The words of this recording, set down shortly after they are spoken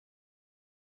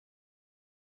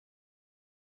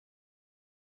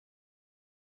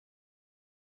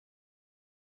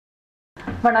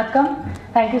Vanakkam.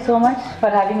 Thank you so much for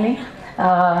having me.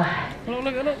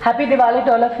 Happy Diwali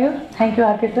to all of you. Thank you,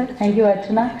 RK sir. Thank you,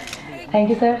 Archana. Thank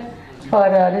you, sir, for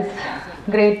this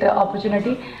great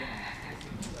opportunity.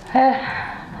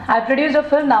 I produced a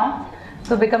film now,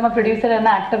 so become a producer and an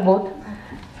actor both.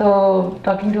 So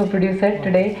talking to a producer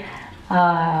today.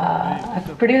 I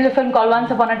produced a film called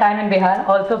Once Upon a Time in Bihar.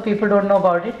 Also, people don't know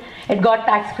about it. It got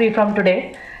tax-free from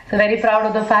today. So very proud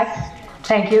of the fact.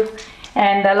 Thank you.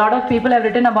 And a lot of people have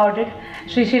written about it.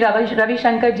 Shri Ravi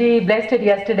Shankar ji blessed it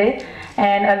yesterday,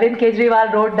 and Arvind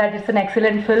Kejriwal wrote that it's an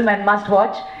excellent film and must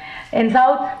watch. In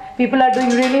South, people are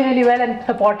doing really well and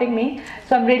supporting me.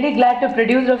 So I'm really glad to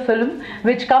produce a film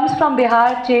which comes from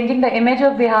Bihar, changing the image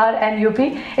of Bihar and UP.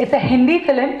 It's a Hindi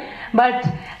film, but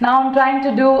now I'm trying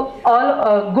to do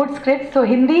all good scripts. So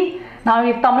Hindi, now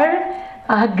we have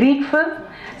Tamil, Greek film.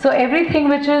 So everything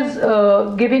which is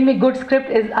giving me good script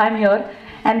is I'm here.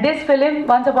 And this film,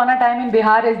 Once Upon a Time in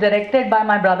Bihar, is directed by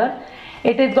my brother.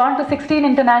 It has gone to 16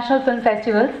 international film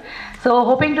festivals. So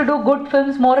hoping to do good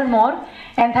films more and more.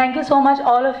 And thank you so much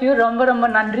all of you, Romba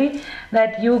Nandri,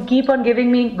 that you keep on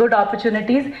giving me good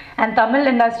opportunities. And Tamil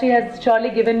industry has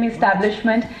surely given me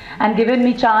establishment and given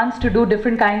me chance to do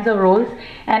different kinds of roles.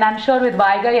 And I'm sure with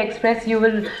Vaigai Express you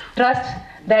will trust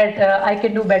that I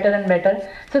can do better and better.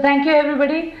 So thank you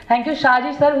everybody. Thank you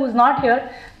Shaji sir, who's not here,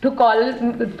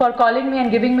 for calling me and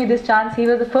giving me this chance. He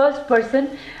was the first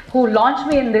person who launched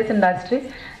me in this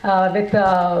industry with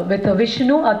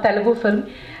Vishnu, a Telugu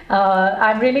film.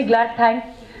 I'm really glad.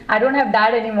 I don't have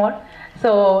dad anymore,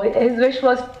 so his wish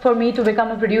was for me to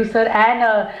become a producer and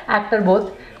an actor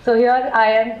both. So here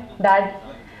I am, Dad.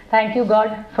 Thank you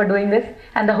God for doing this,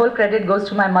 and the whole credit goes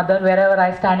to my mother wherever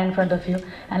I stand in front of you,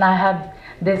 and I have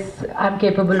this, I'm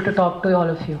capable to talk to all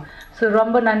of you. So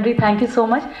Romba Nandri, thank you so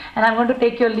much, and I'm going to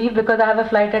take your leave because I have a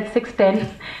flight at 6:10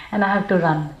 and I have to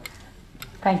run.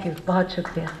 Thank you. Bahut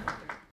shukriya.